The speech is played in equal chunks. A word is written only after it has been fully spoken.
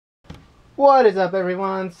What is up,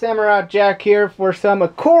 everyone? Samurai Jack here for an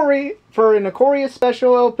Ikoria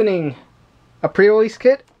Special opening, a pre-release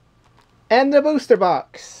kit, and the booster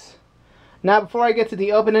box. Now, before I get to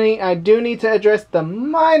the opening, I do need to address the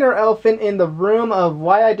minor elephant in the room of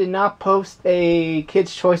why I did not post a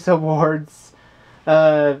Kids' Choice Awards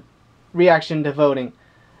reaction to voting.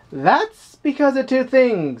 That's because of two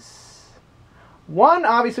things. One,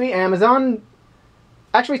 obviously, Amazon.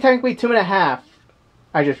 Actually, technically 2.5.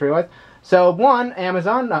 I just realized. So, one,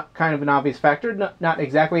 Amazon, not kind of an obvious factor, not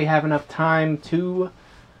exactly have enough time to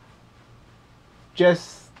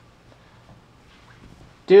just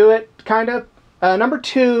do it, kind of. Number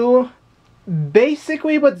two,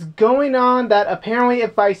 basically what's going on that apparently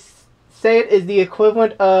if I say it is the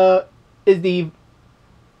equivalent of Voldemort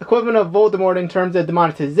in terms of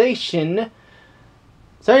demonetization.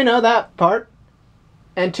 So you know that part.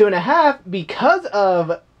 And 2.5, because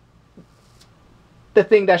of the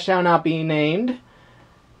thing that shall not be named,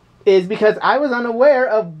 is because I was unaware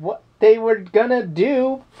of what they were gonna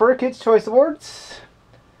do for Kids' Choice Awards,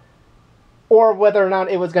 or whether or not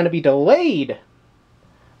it was gonna be delayed.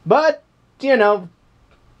 But, you know,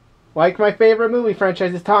 like my favorite movie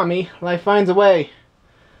franchises taught me, life finds a way.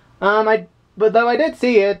 But though I did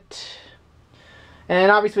see it, and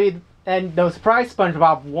obviously, and no surprise,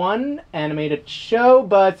 SpongeBob won animated show,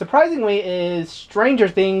 but surprisingly is Stranger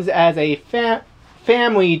Things as a family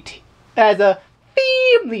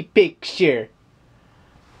picture.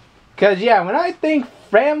 Because, yeah, when I think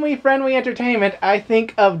family-friendly entertainment, I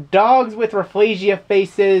think of dogs with rafflesia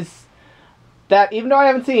faces that, even though I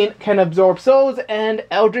haven't seen, can absorb souls and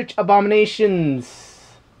eldritch abominations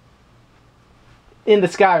in the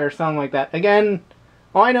sky or something like that. Again,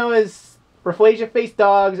 all I know is rafflesia-faced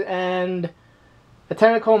dogs and a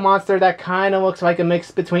tentacle monster that kind of looks like a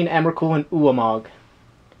mix between Emrakul and Ulamog.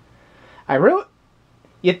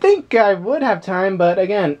 You'd think I would have time, but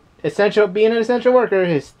again, being an essential worker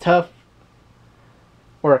is tough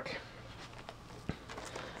work.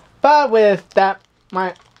 But with that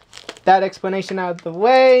explanation out of the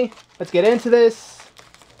way, let's get into this.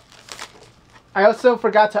 I also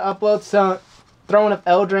forgot to upload some Throne of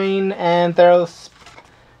Eldraine and Theros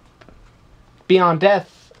Beyond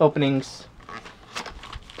Death openings.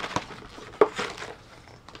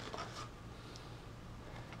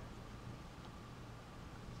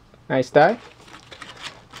 Nice die.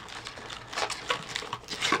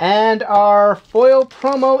 And our foil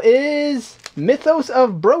promo is Mythos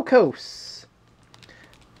of Brokos.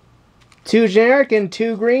 2 generic and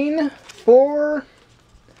 2 green for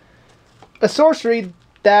a sorcery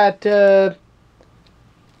that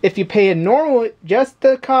if you pay a normal, just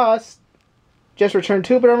the cost, just return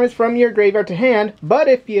 2 permanents from your graveyard to hand. But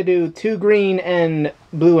if you do 2 green and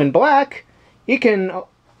blue and black, you can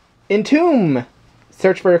entomb.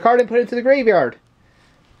 Search for a card and put it into the graveyard.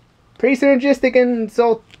 Pretty synergistic in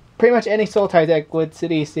pretty much any Sultai deck with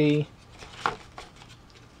Sidisi.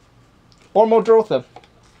 Or Modrotha.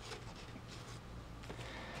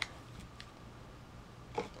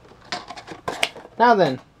 Now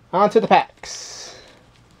then, on to the packs.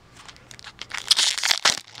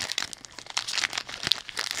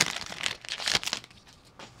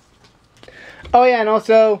 Oh yeah, and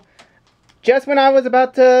also, just when I was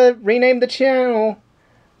about to rename the channel,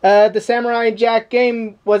 the Samurai Jack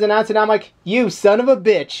game was announced, and I'm like, you son of a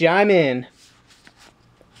bitch, I'm in.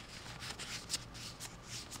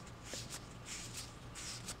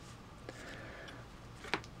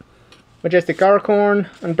 Majestic Garcorn,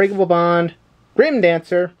 Unbreakable Bond, Grim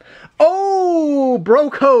Dancer. Oh,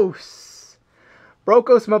 Brokos!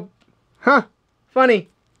 Huh, funny.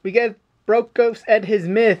 We get Brokos at his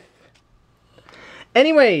myth.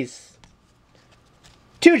 Anyways,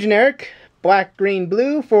 2 generic. Black, green,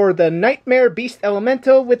 blue for the Nightmare Beast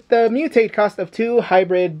Elemental with the mutate cost of 2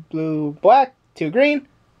 hybrid blue, black, 2 green.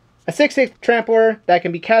 A 6/6 trampler that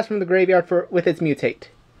can be cast from the graveyard with its mutate.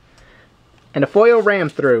 And a foil ram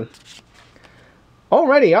through.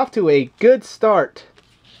 Already off to a good start.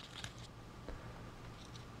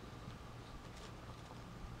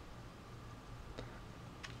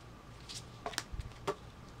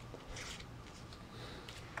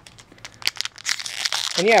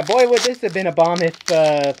 And yeah, boy, would this have been a bomb if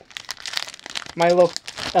my little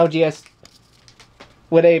LGS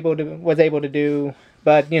was able to do.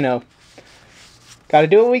 But, you know, gotta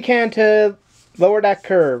do what we can to lower that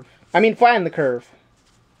curve. I mean, flatten the curve.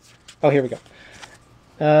 Oh, here we go.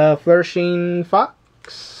 Flourishing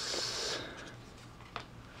Fox.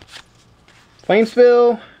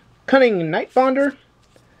 Flamespill. Cunning Nightbonder.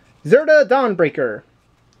 Zerda Dawnbreaker.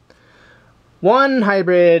 1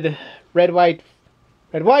 hybrid red-white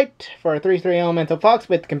red white for a 3/3 elemental fox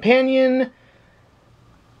with companion.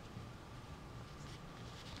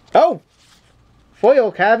 Oh!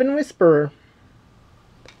 Foil Cabin Whisperer.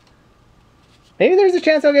 Maybe there's a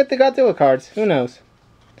chance I'll get the Godzilla cards. Who knows?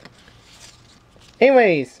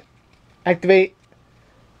 Anyways, activate.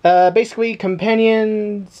 Basically,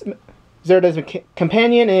 companions. Zerda's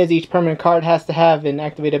companion is each permanent card has to have an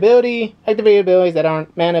activate ability. Activate abilities that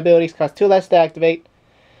aren't mana abilities cost 2 less to activate.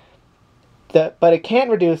 But it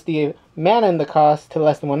can't reduce the mana in the cost to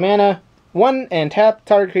less than 1 mana. 1 and tap.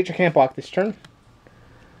 Target creature can't block this turn.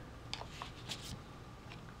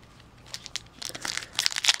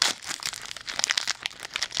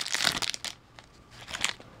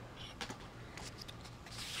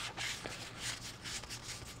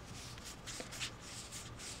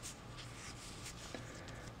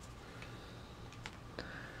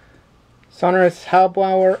 Sonorous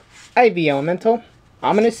Howlblower, Ivy Elemental,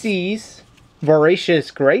 Ominous Seas, Voracious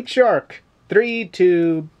Great Shark,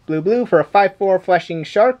 3/2 blue for a 5/4 flashing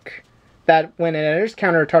shark that, when it enters,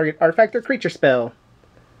 counter a target artifact or creature spell.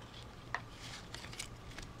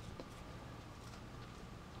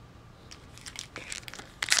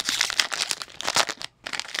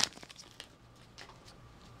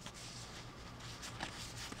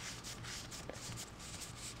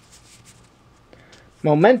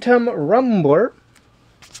 Momentum Rumbler,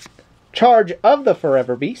 Charge of the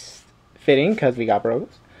Forever Beast, fitting because we got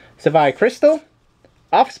Bros. Savai Crystal,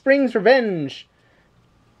 Offspring's Revenge,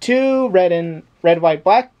 2 red and red, white,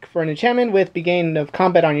 black for an enchantment with beginning of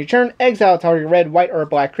combat on your turn. Exile target red, white, or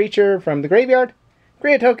black creature from the graveyard.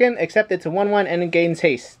 Create a token, accept it's a 1/1 and it gains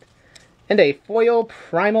haste. And a foil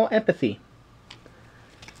Primal Empathy.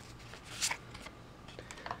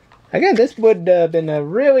 Again, this would have been a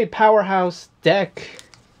really powerhouse deck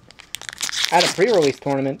at a pre-release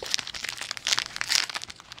tournament.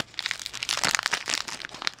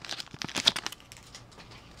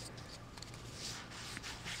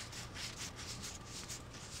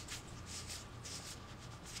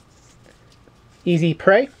 Easy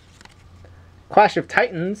Prey, Clash of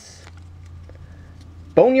Titans,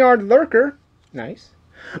 Boneyard Lurker, nice.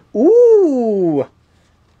 Ooh!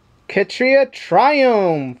 Ikoria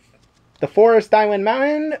Triumph, the Forest Island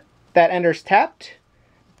Mountain that enters tapped,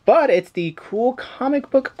 but it's the cool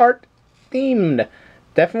comic book art themed.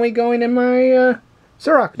 Definitely going in my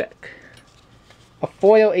Zurok deck. A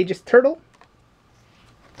foil Aegis Turtle,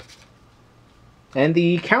 and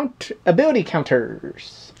the ability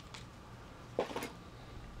counters.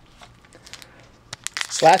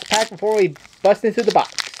 Last pack before we bust into the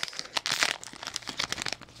box.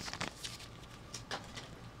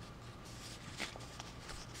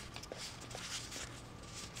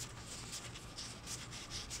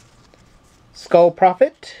 Skull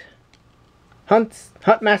Prophet,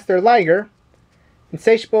 Huntmaster Liger,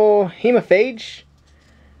 Insatiable Hemophage,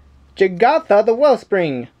 Jagatha the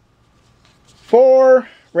Wellspring, 4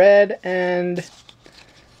 red and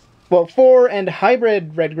 4 and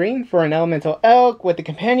hybrid red-green for an elemental elk with the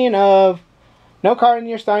companion of no card in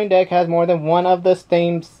your starting deck has more than one of the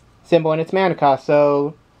same symbol in its mana cost.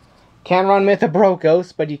 So, can't run Myth of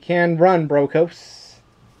Brokos, but you can run Brokos.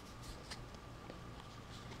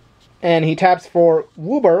 And he taps for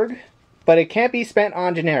Wooburg, but it can't be spent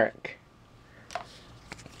on generic.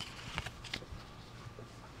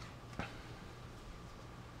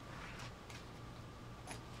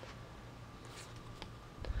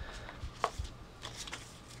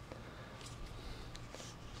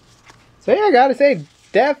 So yeah, I gotta say,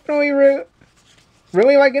 definitely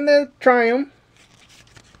really liking the Triumph.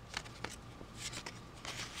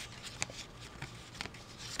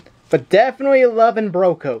 But definitely loving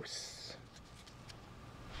Brokos.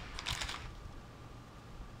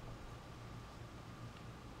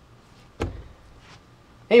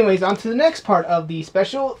 Anyways, on to the next part of the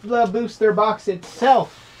special, the booster box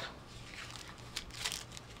itself.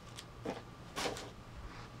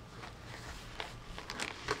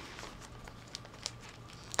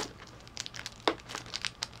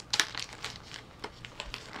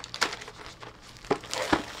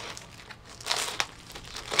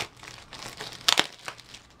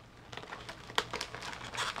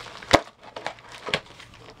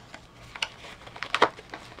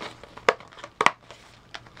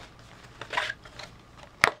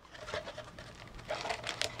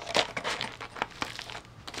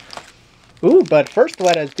 Ooh, but first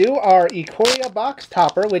let us do our Ikoria box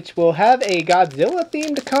topper, which will have a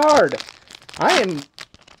Godzilla-themed card. I am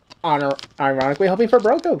ironically hoping for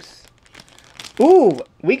Brokos. Ooh,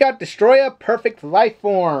 we got Destroy a Perfect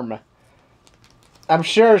Lifeform. I'm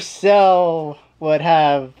sure Cell would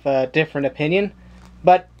have a different opinion.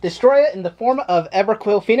 but destroy it in the form of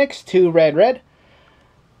Everquill Phoenix, 2 red red.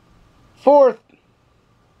 4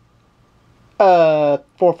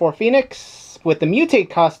 Phoenix with the mutate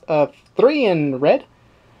cost of 3 in red.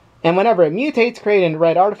 And whenever it mutates, create a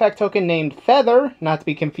red artifact token named Feather, not to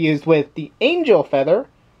be confused with the Angel Feather,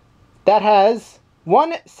 that has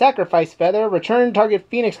 1 sacrifice feather. Return target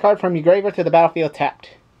Phoenix card from your graveyard to the battlefield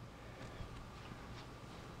tapped.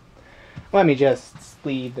 Let me just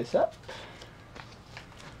sleeve this up.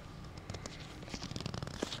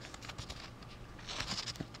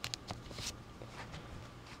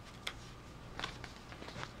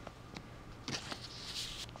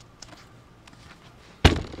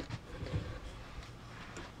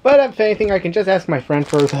 But if anything, I can just ask my friend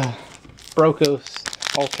for the Brokos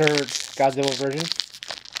altered Godzilla version.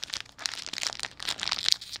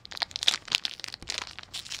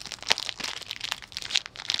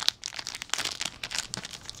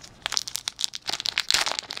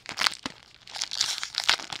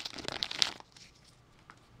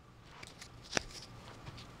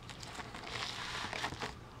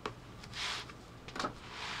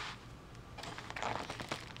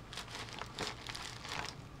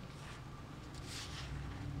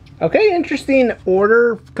 Okay, interesting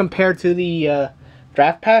order compared to the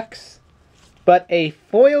draft packs. But a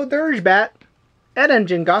foil Dirgebat, Ed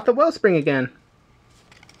Engine got the Wellspring again.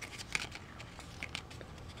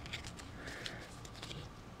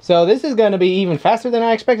 So this is going to be even faster than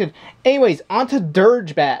I expected. Anyways, on to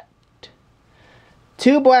Dirgebat.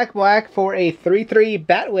 2 black for a 3/3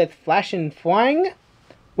 bat with Flash and Flying,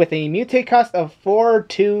 with a mutate cost of 4,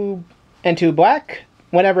 2, and 2 black.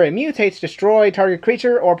 Whenever it mutates, destroy target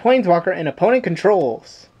creature or planeswalker an opponent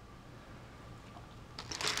controls.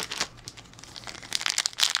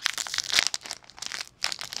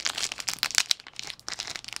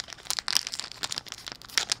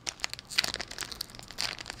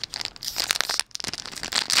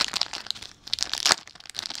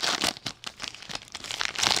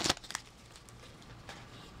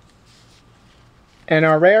 And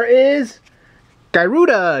our rare is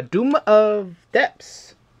Gyruda, Doom of Depths.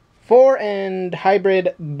 4 and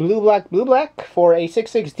hybrid blue-black for a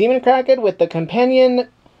 6/6 Demon Kraken with the companion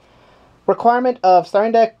requirement of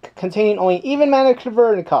starting deck containing only even mana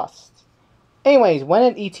conversion costs. Anyways, when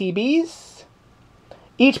it ETBs,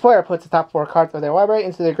 each player puts the top 4 cards of their library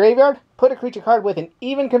into their graveyard. Put a creature card with an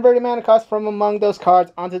even converted mana cost from among those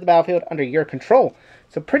cards onto the battlefield under your control.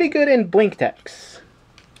 So pretty good in blink decks.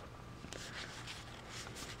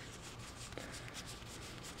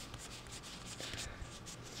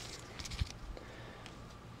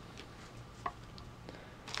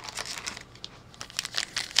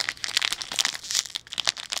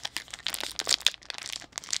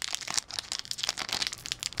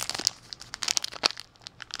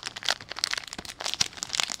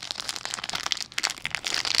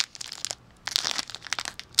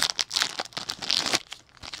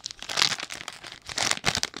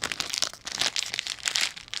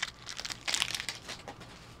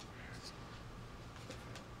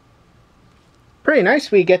 Pretty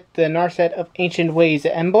nice. We get the Narset of Ancient Ways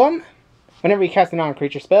emblem. Whenever you cast a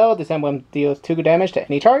non-creature spell, this emblem deals 2 damage to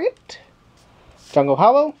any target. Jungle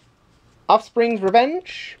Hollow. Offspring's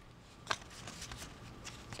Revenge.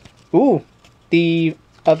 Ooh, the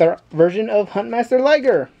other version of Huntmaster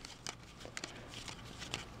Liger.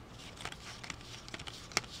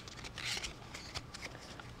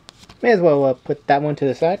 May as well put that one to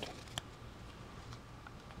the side.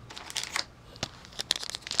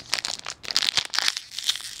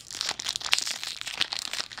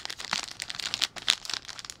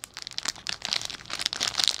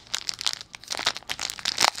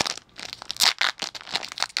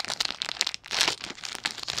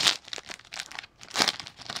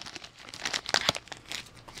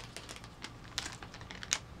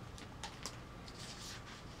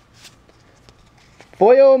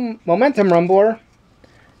 Foil Momentum Rumbler,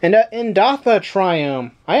 and Indatha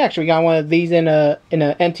Triumph. I actually got one of these in a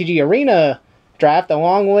MTG Arena draft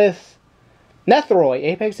along with Nethroi,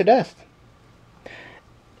 Apex of Death.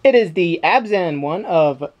 It is the Abzan one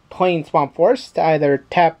of Plain Swamp Forest, to either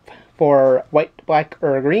tap for white, black,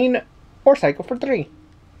 or green, or cycle for 3.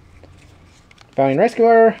 Valiant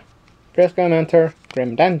Rescuer, Fresco Mentor,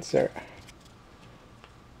 Grim Dancer.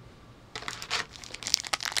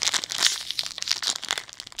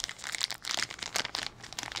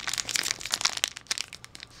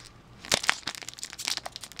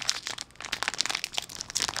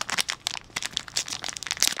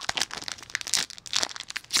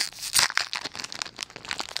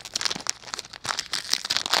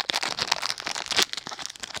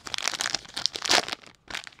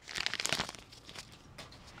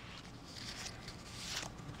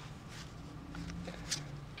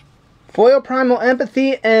 Foil Primal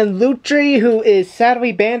Empathy and Lutri, who is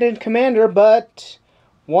sadly banned in Commander, but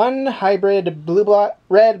one hybrid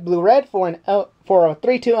blue-red for a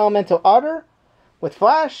 3/2 elemental otter with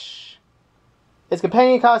flash. Its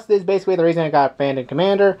companion cost is basically the reason it got banned in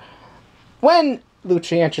Commander. When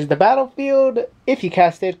Lutri enters the battlefield, if you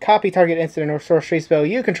cast it, copy target instant or sorcery spell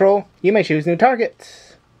you control. You may choose new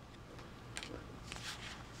targets.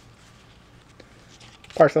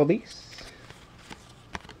 Parcel Beast.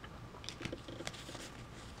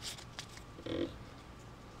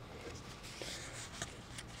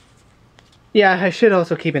 Yeah, I should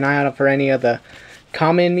also keep an eye out for any of the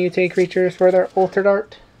common mutate creatures for their altered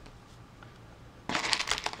art.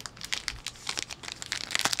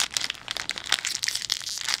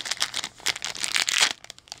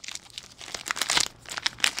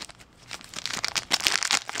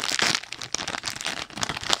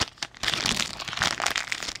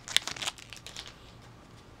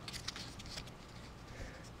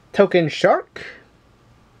 Token Shark.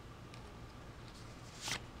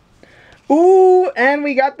 Ooh, and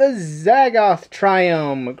we got the Zagoth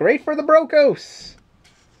Triumph. Great for the Brokos.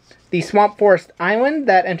 The Swamp Forest Island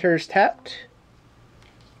that enters tapped.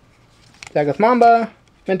 Zagoth Mamba,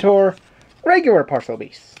 Mentor, regular Parcel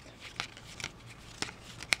Beast.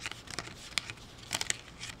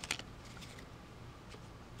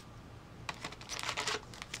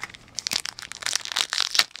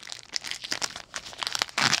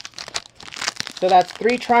 So that's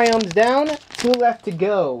 3 Triumphs down, 2 left to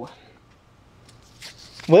go.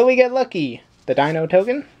 Will we get lucky? The Dino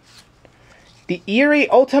token. The Eerie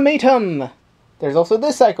Ultimatum. There's also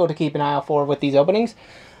this cycle to keep an eye out for with these openings.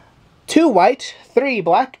 2 white, 3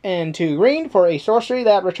 black, and 2 green for a sorcery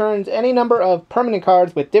that returns any number of permanent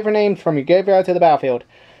cards with different names from your graveyard to the battlefield.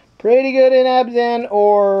 Pretty good in Abzan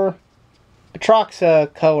or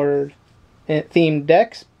Atraxa colored themed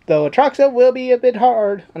decks, though Atraxa will be a bit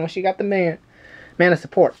hard unless you got the mana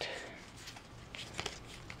support.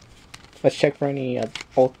 Let's check for any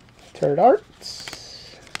altered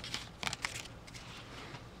arts.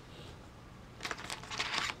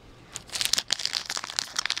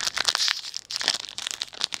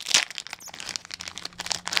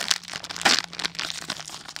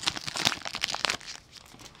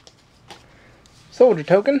 Soldier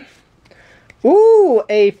token. Ooh,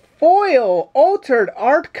 a foil altered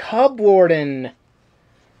art Cub Warden.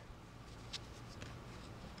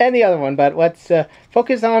 And the other one, but let's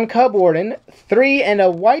focus on Cub Warden. 3 and a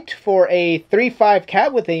white for a 3/5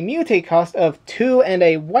 cat with a mutate cost of 2 and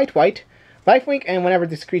a white lifelink, and whenever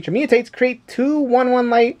this creature mutates, create 2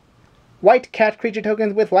 1/1 white cat creature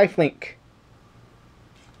tokens with lifelink.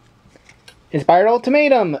 Inspired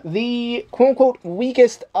Ultimatum, the quote-unquote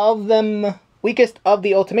weakest of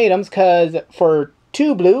the ultimatums, because for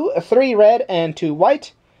 2 blue, 3 red, and 2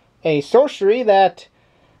 white, a sorcery that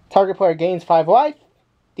target player gains 5 life.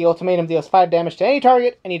 The ultimatum deals 5 damage to any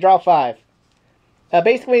target, and you draw 5.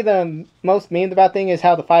 Basically, the most memed about thing is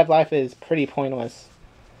how the 5 life is pretty pointless.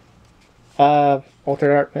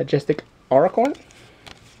 Altered Art Majestic Auricorn.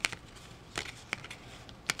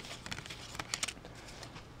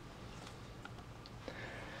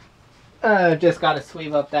 Just gotta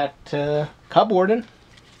sleeve up that Cub Warden.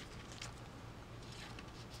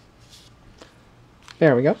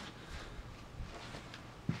 There we go.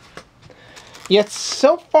 Yet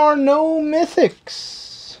so far no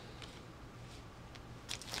mythics.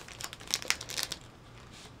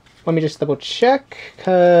 Let me just double check,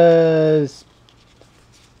 cause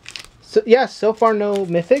so far no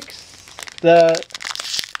mythics.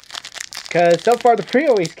 Cause so far the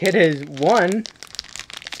pre-release kit is 1.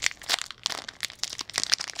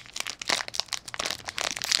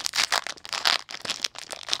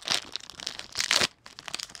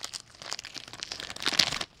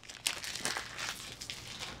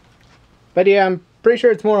 But yeah, I'm pretty sure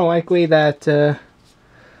it's more likely that the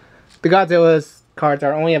Godzilla's cards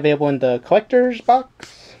are only available in the collector's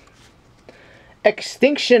box.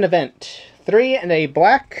 Extinction Event. 3 and a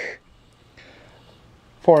black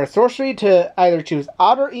for a sorcery to either choose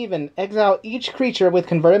odd or even. Exile each creature with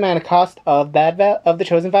converted mana cost of the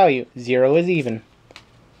chosen value. 0 is even.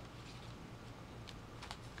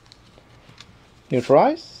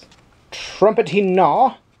 Neutralize. Trumpeting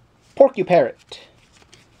Gnaw. Porcuparrot.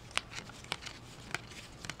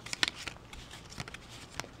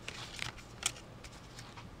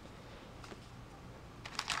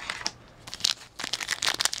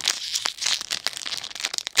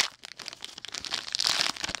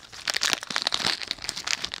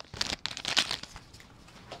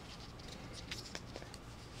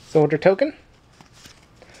 Soldier token.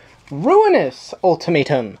 Ruinous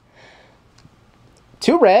Ultimatum.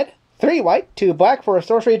 2 red, 3 white, 2 black for a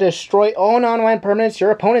sorcery to destroy all non-land permanents your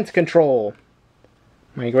opponents control.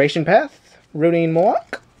 Migration Path, Rooting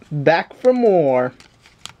Mohawk, back for more.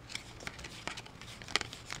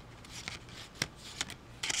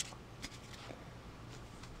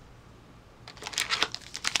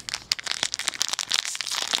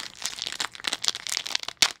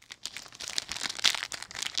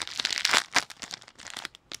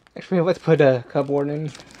 Actually, let's put a cupboard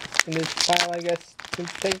in this pile, I guess,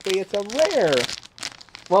 since technically it's a rare.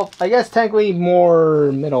 Well, I guess technically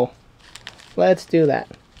more middle. Let's do that.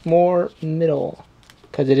 More middle.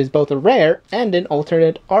 Because it is both a rare and an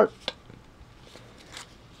alternate art.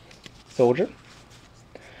 Soldier.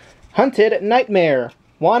 Hunted Nightmare.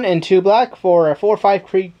 1 and 2 black for a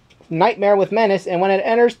 4/5 Nightmare with Menace, and when it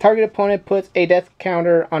enters, target opponent puts a death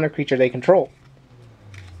counter on a creature they control.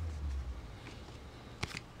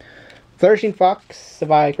 Flourishing Fox,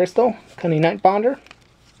 Savai Crystal, Cunning Night Bonder.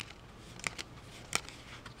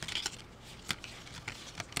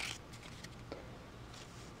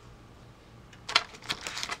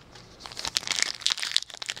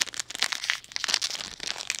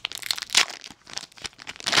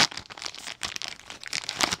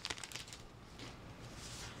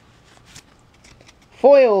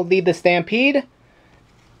 Foil, Lead the Stampede.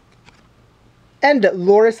 And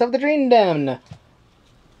Loris of the Dream Den.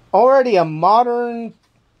 Already a modern,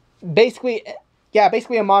 basically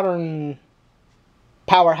a modern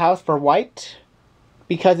powerhouse for white,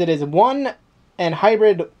 because it is 1 and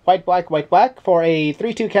hybrid white-black for a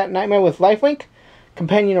 3/2 cat nightmare with lifelink.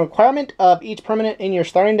 Companion requirement of each permanent in your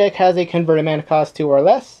starting deck has a converted mana cost 2 or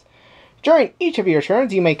less. During each of your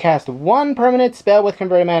turns, you may cast 1 permanent spell with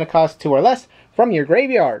converted mana cost 2 or less from your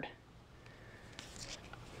graveyard.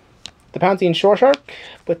 The Pouncing Shore Shark,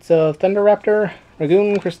 puts a Thunder Raptor,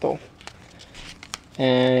 Ragoon Crystal.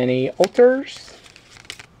 Any altars?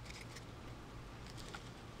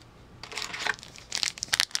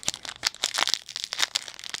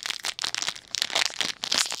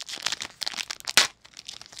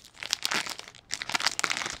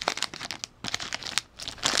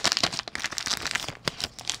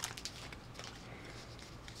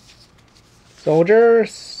 Soldier,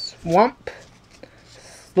 Swamp,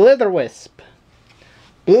 Slitherwisp.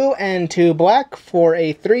 Blue and 2 black for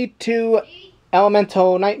a 3/2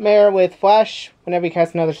 Elemental Nightmare with Flash. Whenever you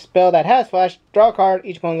cast another spell that has Flash, draw a card.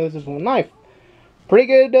 Each opponent loses 1 life. Pretty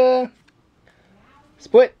good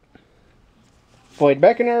split. Void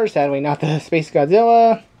Beckoner, sadly not the Space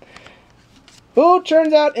Godzilla. Who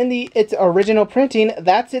turns out in its original printing,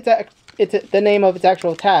 that's the name of its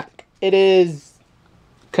actual attack. It is,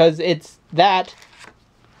 because it's that,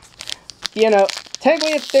 you know,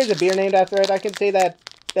 technically if there's a beer named after it, I can say that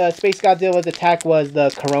Space Godzilla's attack was the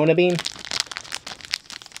Corona Beam.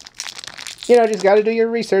 You know, just gotta do your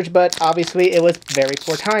research, but obviously it was very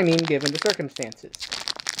poor timing given the circumstances.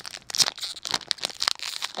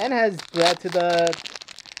 And has led to the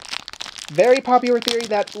very popular theory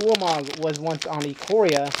that Ulamog was once on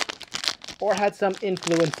Ikoria, or had some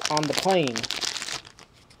influence on the plane.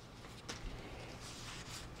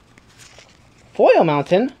 Foil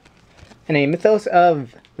Mountain, and a Mythos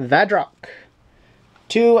of Vadrok.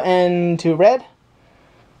 2 and 2 red.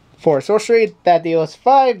 For a sorcery that deals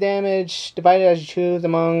 5 damage, divided as you choose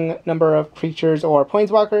among number of creatures or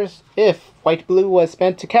planeswalkers. If white-blue was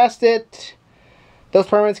spent to cast it, those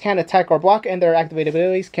permanents can't attack or block, and their activated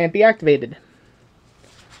abilities can't be activated.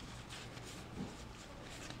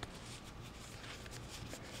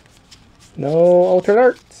 No altered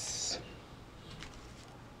arts.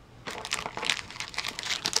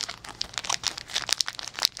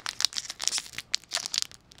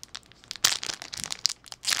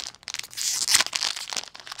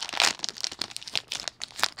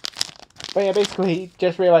 But yeah, basically,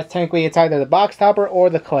 just realized technically it's either the box topper or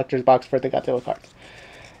the collector's box for the Godzilla cards.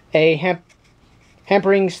 A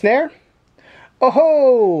hampering snare. Oh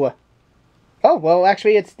ho! Oh, well,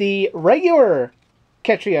 actually, it's the regular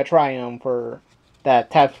Ketria Triumph for that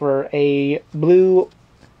taps for a blue,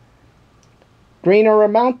 green, or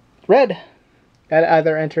red. That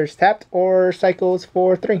either enters tapped or cycles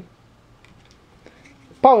for 3.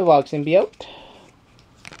 Polylog Symbiote.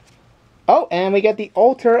 Oh, and we get the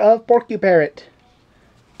Altar of Porcuparrot.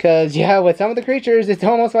 Because, yeah, with some of the creatures, it's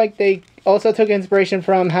almost like they also took inspiration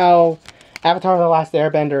from how Avatar The Last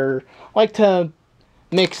Airbender like to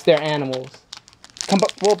mix their animals.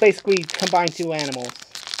 Well, basically combine 2 animals.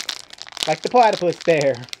 Like the platypus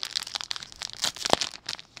bear.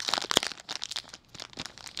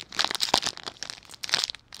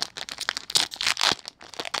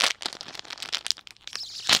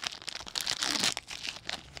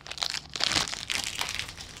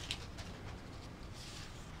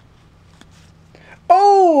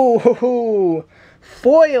 Ooh,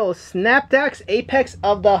 foil Snapdax Apex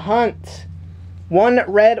of the Hunt. 1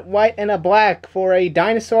 red, white, and a black for a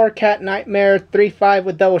Dinosaur Cat Nightmare 3/5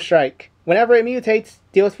 with double strike. Whenever it mutates,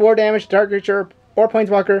 deals 4 damage to target creature or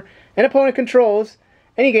planeswalker an opponent controls,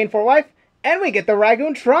 and you gain 4 life. And we get the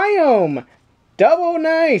Ragoon Triome! Double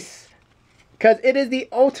nice! Because it is the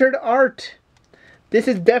altered art. This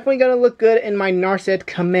is definitely going to look good in my Narset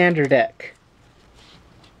Commander deck.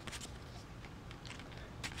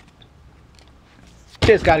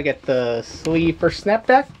 Just got to get the sleeve for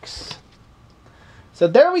Snapdax. So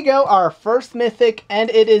there we go, our first mythic, and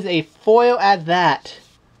it is a foil at that.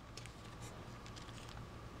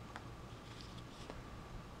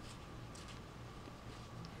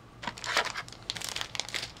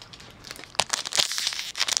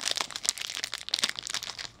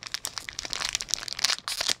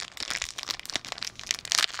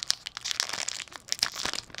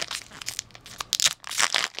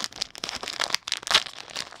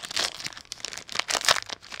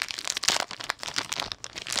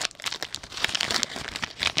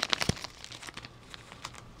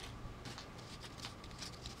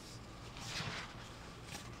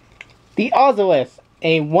 The Ozolith,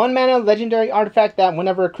 a 1-mana legendary artifact that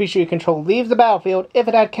whenever a creature you control leaves the battlefield, if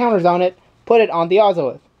it had counters on it, put it on the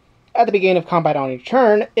Ozolith. At the beginning of combat on your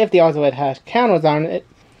turn, if the Ozolith has counters on it,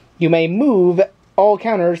 you may move all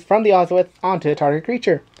counters from the Ozolith onto the target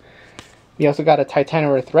creature. We also got a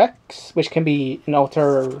Titanorith Rex, which can be an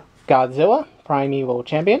Alter Godzilla, Primeval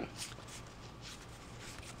Champion.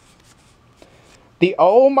 The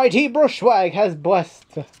almighty Brushwag has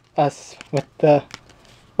blessed us with the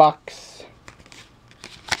box.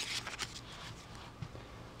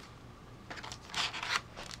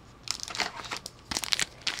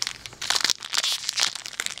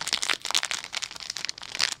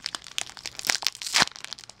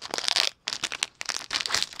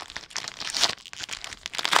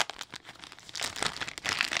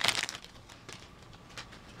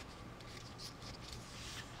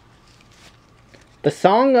 The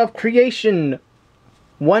Song of Creation.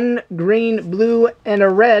 1 green, blue, and a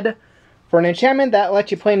red for an enchantment that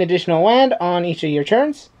lets you play an additional land on each of your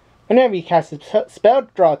turns. Whenever you cast a spell,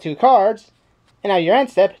 draw 2 cards, and at your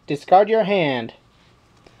end step, discard your hand.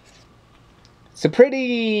 It's a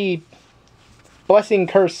pretty blessing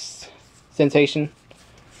curse sensation.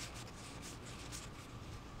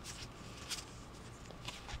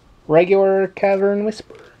 Regular Cavern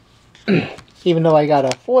Whisper. Even though I got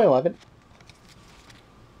a foil of it.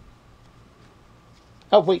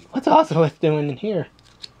 Oh wait, what's Ozolith doing in here?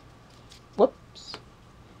 Whoops.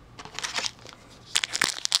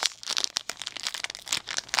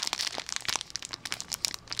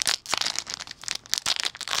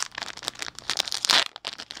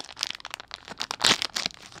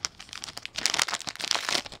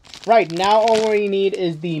 Right, now all we need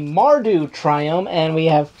is the Mardu Triome, and we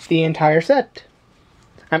have the entire set.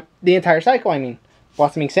 The entire cycle, I mean.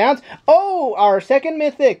 Blossoming Sounds. Oh, our second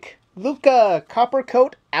mythic! Luca,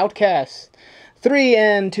 Coppercoat Outcast. 3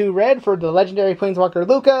 and 2 red for the legendary Planeswalker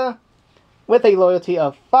Luca. With a loyalty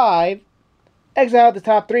of 5. Exile the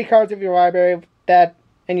top 3 cards of your library that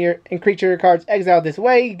and creature cards exiled this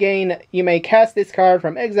way. You may cast this card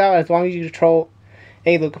from exile as long as you control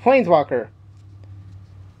a Luca Planeswalker.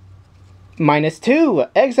 -2.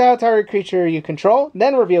 Exile target creature you control.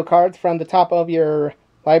 Then reveal cards from the top of your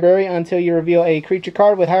library until you reveal a creature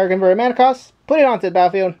card with higher converted mana cost. Put it onto the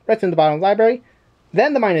battlefield, rest in the bottom of the library.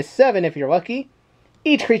 Then the -7 if you're lucky.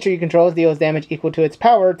 Each creature you control deals damage equal to its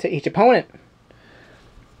power to each opponent.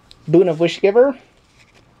 Boon of Wishgiver.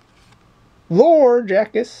 Lord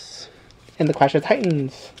Jackus. And the Clash of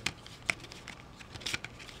Titans.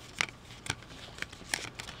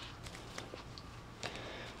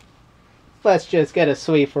 Let's just get a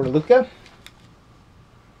sweep for Luca.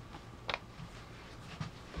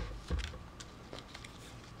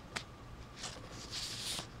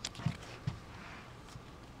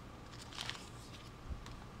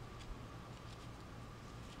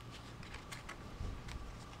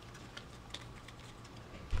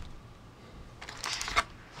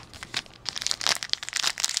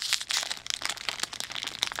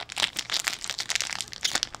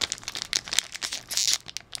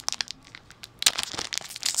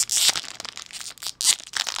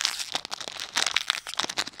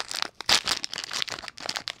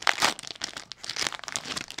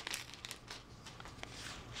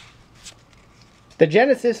 The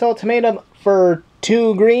Genesis Ultimatum for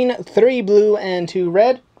 2 green, 3 blue, and 2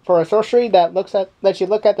 red for a sorcery that lets you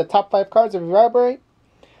look at the top 5 cards of your library.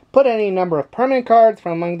 Put any number of permanent cards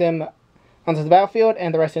from among them onto the battlefield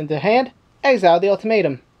and the rest into hand. Exile the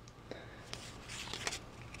Ultimatum.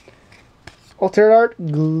 Altered Art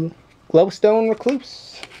Glowstone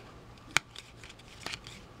Recluse.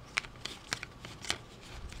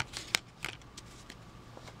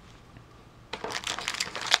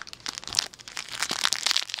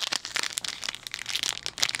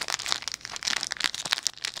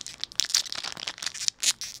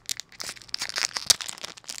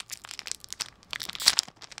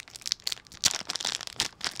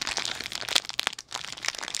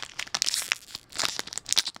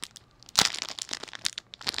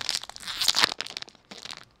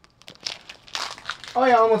 Oh,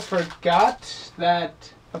 I almost forgot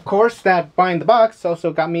that, of course, that Behind the Box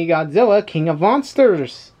also got me Godzilla, King of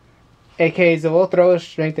Monsters, aka Zolotro,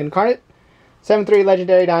 Strength Incarnate. 7/3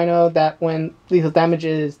 legendary dino that when lethal damage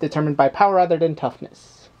is determined by power rather than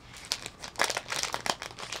toughness.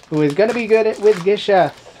 Who is going to be good with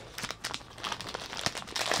Gisheth.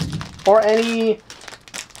 Or any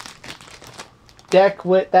deck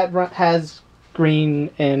that has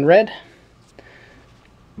green and red.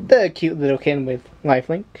 The cute little kitten with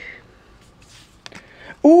lifelink.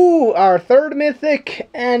 Ooh, our third mythic,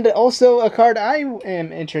 and also a card I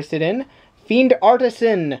am interested in. Fiend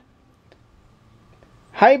Artisan.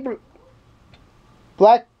 Hybrid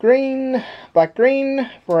black-green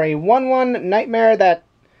for a 1/1 nightmare that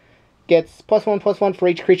gets +1/+1 for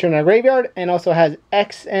each creature in our graveyard, and also has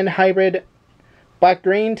X and hybrid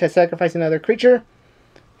black-green to sacrifice another creature.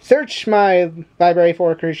 Search my library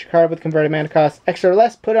for a creature card with converted mana cost extra or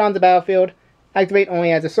less, put it on the battlefield, activate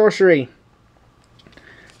only as a sorcery.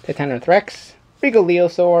 Titanothrex, Regal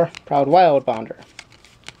Leosaur, Proud Wildbonder.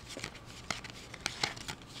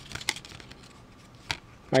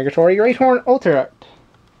 Migratory Greathorn Alter Art.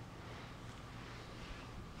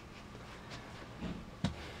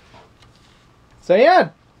 So yeah.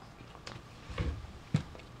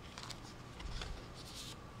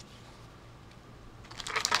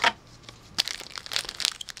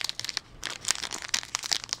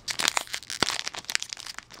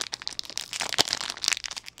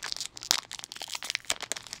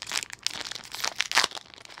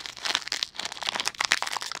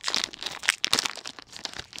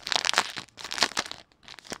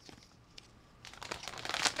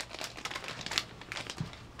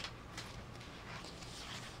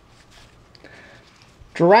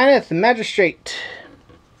 Dranith Magistrate.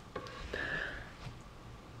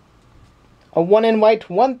 A 1-in-white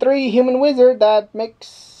 1/3 human wizard that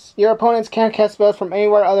makes your opponents can't cast spells from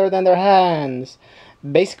anywhere other than their hands.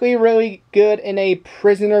 Basically really good in a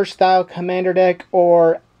prisoner style commander deck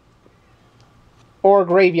or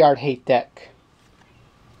graveyard hate deck.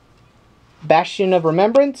 Bastion of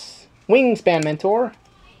Remembrance, Wingspan Mentor,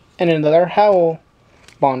 and another Howl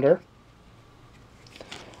Bonder.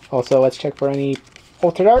 Also, let's check for any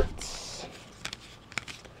Altered Arts.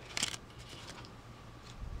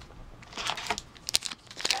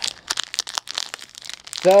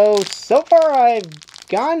 So far I've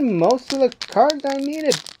gotten most of the cards I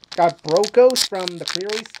needed. Got Brokos from the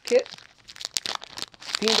pre-release kit,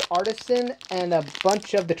 Fiend Artisan, and a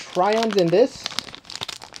bunch of the Trions in this.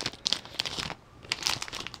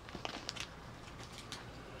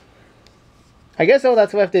 I guess all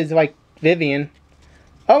that's left is like Vivian.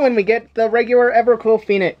 Oh, and we get the regular Evercool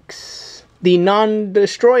Phoenix, the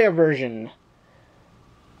non-destroyer version.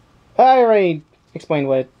 I already explained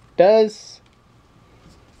what it does.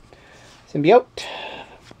 Symbiote,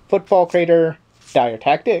 Footfall Crater, Dire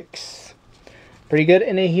Tactics. Pretty good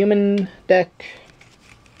in a human deck.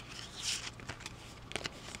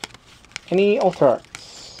 Any Alter Arts?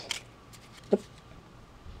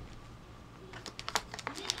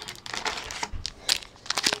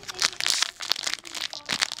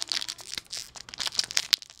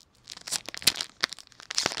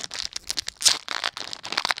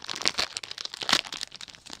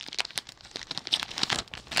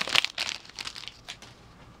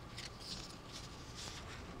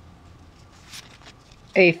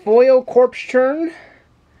 A foil Corpse Churn,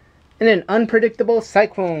 and an unpredictable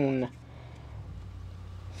Cyclone.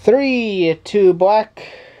 3, 2 black,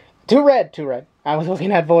 2 red, 2 red. I was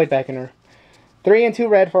looking at Void Beckoner. 3 and 2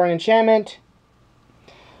 red for an enchantment.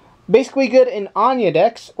 Basically good in Anya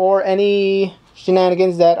decks, or any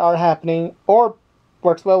shenanigans that are happening, or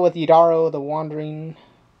works well with Yidaro the Wandering.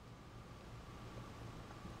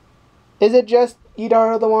 Is it just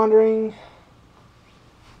Yidaro the Wandering?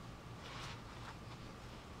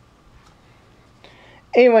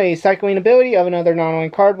 Anyway, cycling ability of another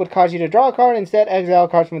non-land card would cause you to draw a card, instead exile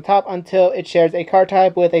cards from the top until it shares a card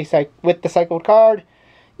type with the cycled card.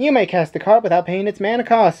 You may cast the card without paying its mana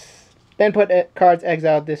costs. Then put cards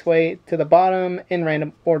exiled this way to the bottom in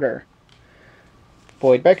random order.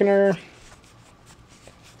 Void Beckoner.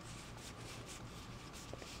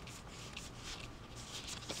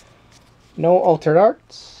 No altered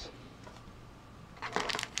arts.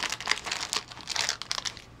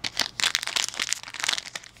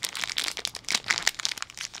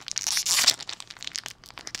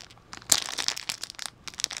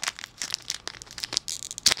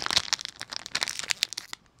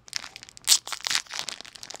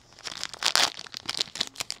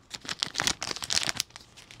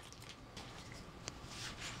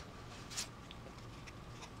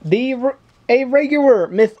 A regular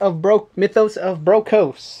Mythos of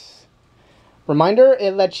Brokos. Reminder,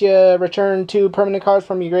 it lets you return 2 permanent cards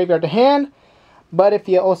from your graveyard to hand, but if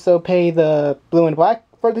you also pay the blue and black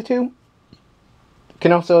for the 2, you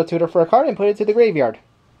can also tutor for a card and put it to the graveyard.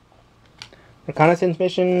 Reconnaissance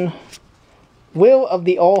mission. Will of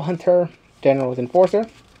the All Hunter, General's Enforcer.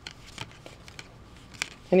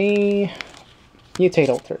 Any mutate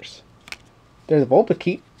alters? There's a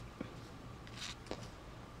Volbekeep.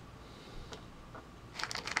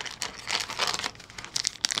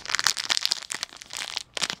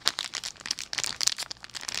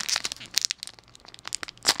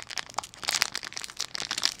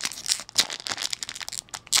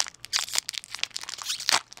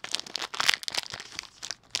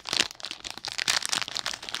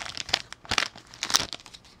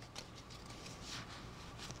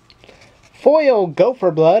 Foil Gopher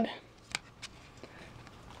Blood,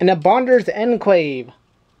 and a Bonder's Enclave.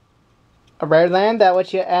 A rare land that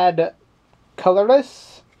lets you add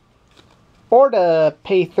colorless, or to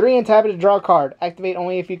pay 3 and tap it to draw a card. Activate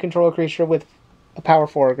only if you control a creature with a power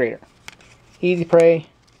 4 or greater. Easy Prey,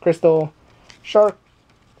 Crystal, Shark,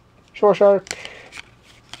 Shore Shark.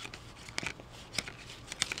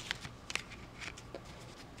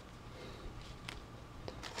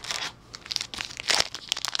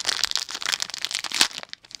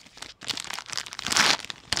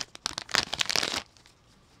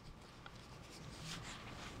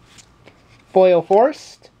 Foil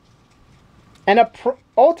Forest, and a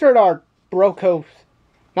altered art Brokos.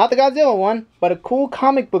 Not the Godzilla one, but a cool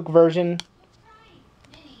comic book version.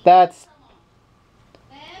 That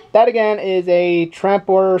again is a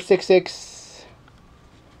Trampler 6/6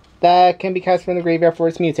 that can be cast from the graveyard for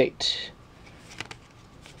its mutate.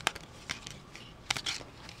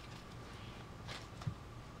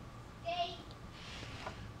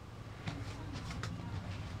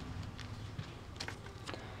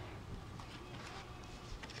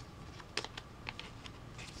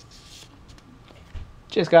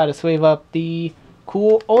 Just gotta sweep up the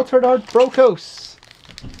cool Altered Art Brokos.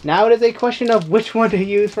 Now it is a question of which one to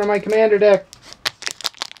use for my commander deck.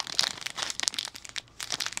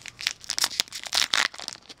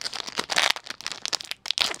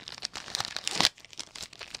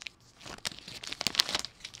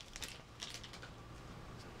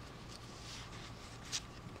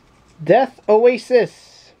 Death Oasis.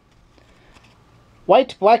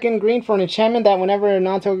 White, black, and green for an enchantment that whenever a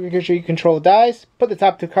non-token creature you control dies, put the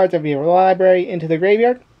top 2 cards of your library into the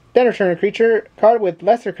graveyard, then return a creature card with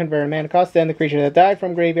lesser converted mana cost than the creature that died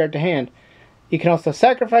from graveyard to hand. You can also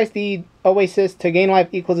sacrifice the Oasis to gain life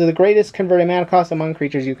equal to the greatest converted mana cost among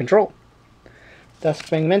creatures you control.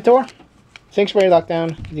 Duskfang Mentor, Sanctuary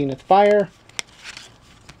Lockdown, Zenith Fire,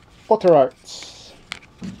 Alter Arts.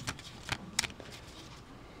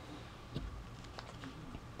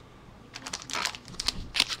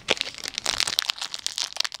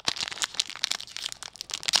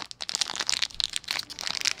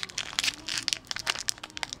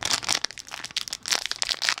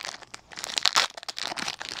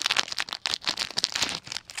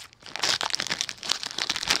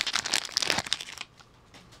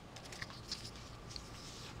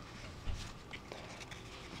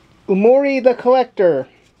 Umori the Collector.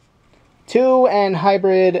 2 and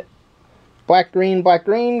hybrid black green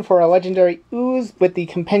for a legendary ooze with the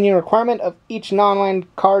companion requirement of each non-land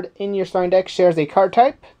card in your starting deck shares a card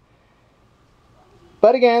type.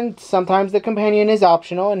 But again, sometimes the companion is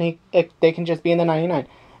optional and they can just be in the 99.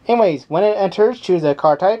 Anyways, when it enters, choose a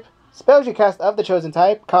card type. Spells you cast of the chosen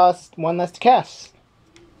type cost 1 less to cast.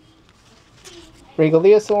 Regal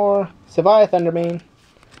Leosaur, Savia Thunderbane,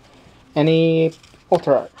 any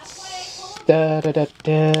Alter Arts.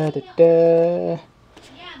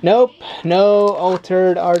 Nope, no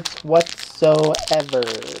altered arts whatsoever.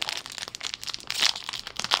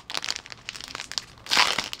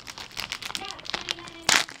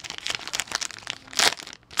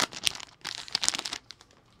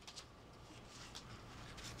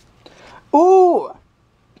 Ooh!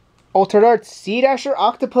 Altered Arts Sea Dasher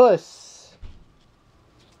Octopus.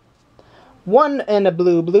 1 and a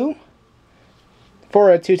blue. For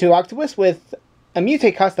a 2/2 Octopus with a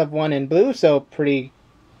mutate cost of 1 in blue, so pretty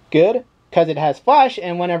good. because it has flash,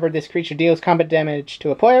 and whenever this creature deals combat damage to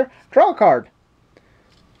a player, draw a card.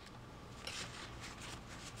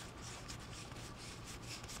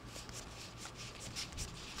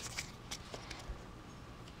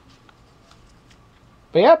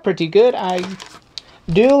 But yeah, pretty good. I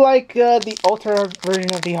do like the Ultra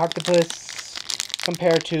version of the octopus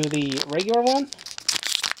compared to the regular one.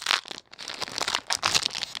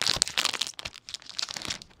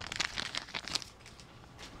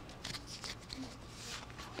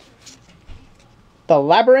 The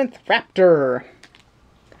Labyrinth Raptor.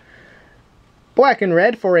 Black and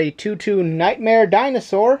red for a 2/2 Nightmare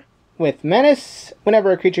Dinosaur with Menace.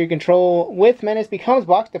 Whenever a creature you control with Menace becomes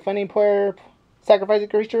blocked, the defending player sacrifices a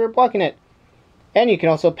creature blocking it. And you can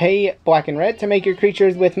also pay black and red to make your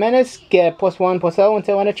creatures with Menace get +1/+0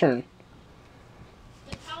 until end of turn.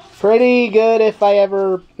 Pretty good if I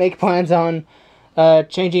ever make plans on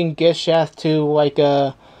changing Gishath to like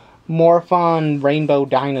a Morphon Rainbow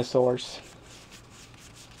Dinosaurs.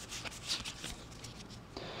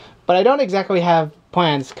 But I don't exactly have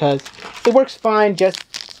plans because it works fine just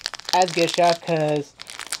as Gishath, because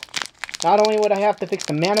not only would I have to fix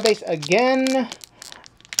the mana base again,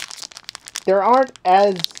 there aren't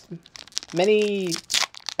as many,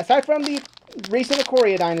 aside from the recent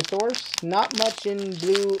Ikoria dinosaurs, not much in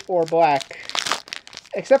blue or black.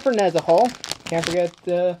 Except for Nezahal. Can't forget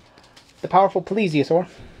the powerful Plesiosaur.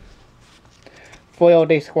 Foil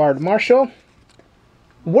Discard Marshal.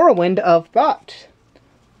 Whirlwind of Thought.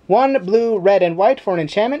 1 blue, red, and white for an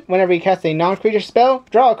enchantment. Whenever you cast a non-creature spell,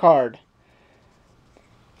 draw a card.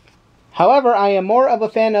 However, I am more of a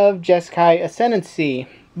fan of Jeskai Ascendancy,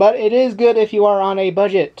 but it is good if you are on a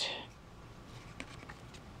budget,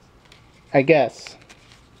 I guess.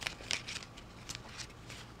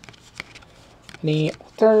 Any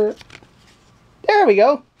alter... There we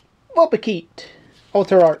go! Vulpikeet.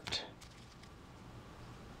 Alter Art.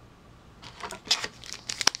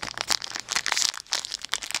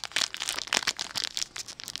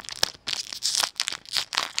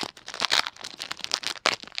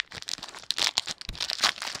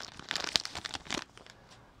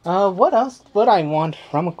 What else would I want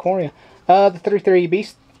from Ikoria? The 3/3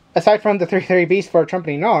 Beast. Aside from the 3/3 Beast for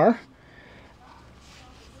Trumpeting Gnar.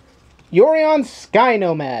 Yorion Sky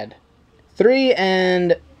Nomad. 3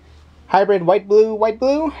 and hybrid white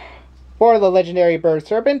blue for the legendary Bird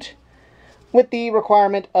Serpent. With the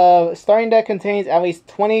requirement of starting deck contains at least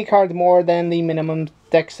 20 cards more than the minimum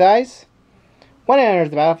deck size. When it enters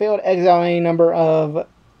the battlefield, exile any number of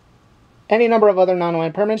other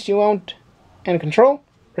non-land permanents you own and control.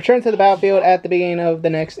 Return to the battlefield at the beginning of the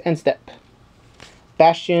next end step.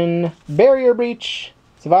 Bastion, Barrier Breach,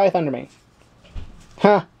 Survive Thundermane.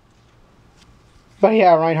 Huh. But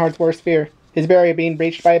yeah, Reinhardt's worst fear. His barrier being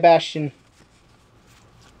breached by a Bastion.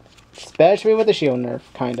 Especially with the shield nerf,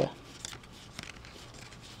 kinda.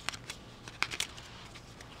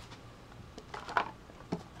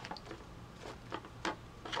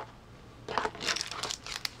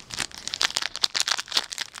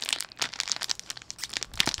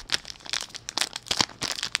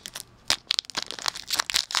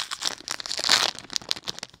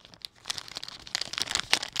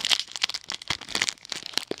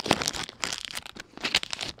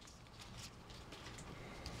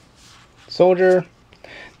 Soldier.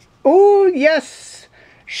 Ooh, yes!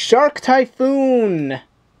 Shark Typhoon!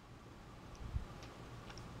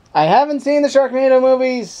 I haven't seen the Sharknado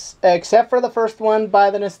movies, except for the first one by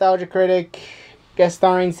the Nostalgia Critic, guest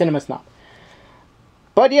starring Cinema Snob.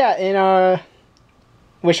 But yeah,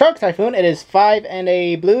 with Shark Typhoon, it is 5 and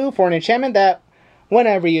a blue for an enchantment that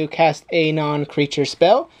whenever you cast a non-creature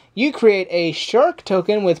spell, you create a shark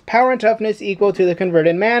token with power and toughness equal to the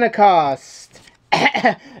converted mana cost.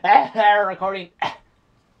 Recording.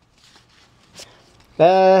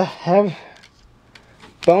 Have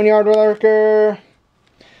Boneyard Lurker.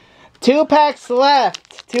 2 packs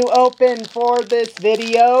left to open for this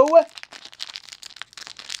video.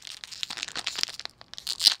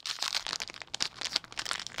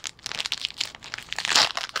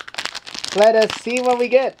 Let us see what we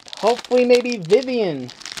get. Hopefully maybe Vivian.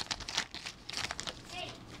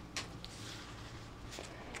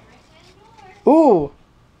 Ooh,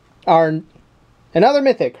 another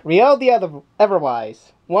mythic, Riel the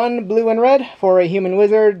Everwise. 1 blue and red for a human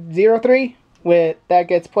wizard 0/3. That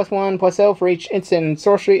gets +1/+0 for each instant and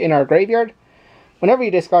sorcery in our graveyard. Whenever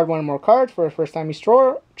you discard 1 or more cards for the first time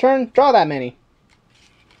you turn, draw that many.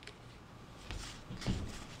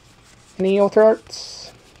 Any alter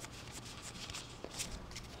arts?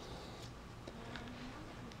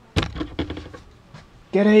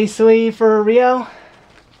 Get a sleeve for Riel.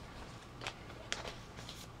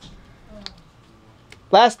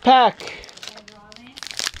 Last pack.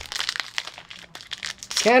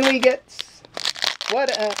 Can we get...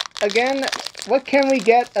 again, what can we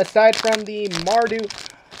get aside from the Mardu?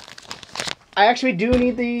 I actually do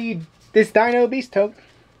need this Dino Beast token.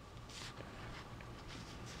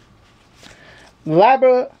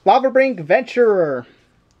 Lavabrink Venturer.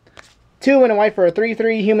 2 and a white for a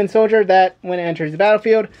 3/3 human soldier that, when it enters the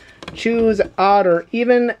battlefield, choose odd or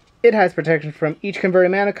even. It has protection from each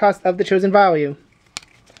converted mana cost of the chosen value.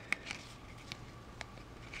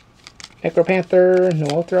 Necropanther,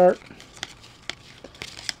 no Ultra Art.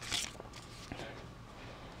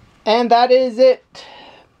 And that is it.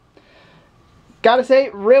 Gotta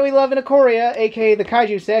say, really loving Ikoria, aka the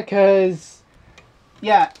Kaiju set, because,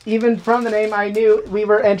 yeah, even from the name I knew we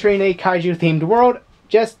were entering a Kaiju themed world.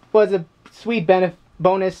 Just was a sweet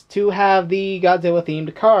bonus to have the Godzilla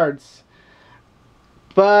themed cards.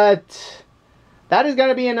 But that is going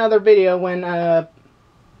to be another video when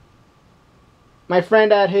my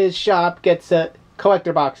friend at his shop gets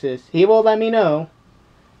collector boxes. He will let me know,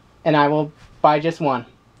 and I will buy just one,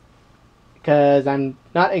 because I'm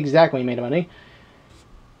not exactly made of money.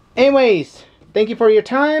 Anyways, thank you for your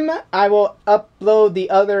time. I will upload the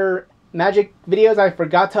other Magic videos I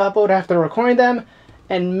forgot to upload after recording them,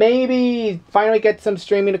 and maybe finally get some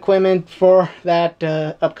streaming equipment for that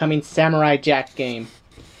upcoming Samurai Jack game.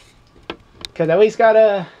 Because at least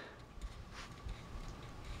gotta...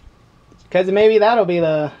 Because maybe that'll be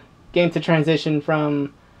the game to transition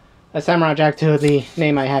from a Samurai Jack to the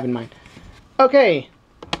name I have in mind. Okay,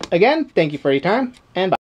 again, thank you for your time, and bye.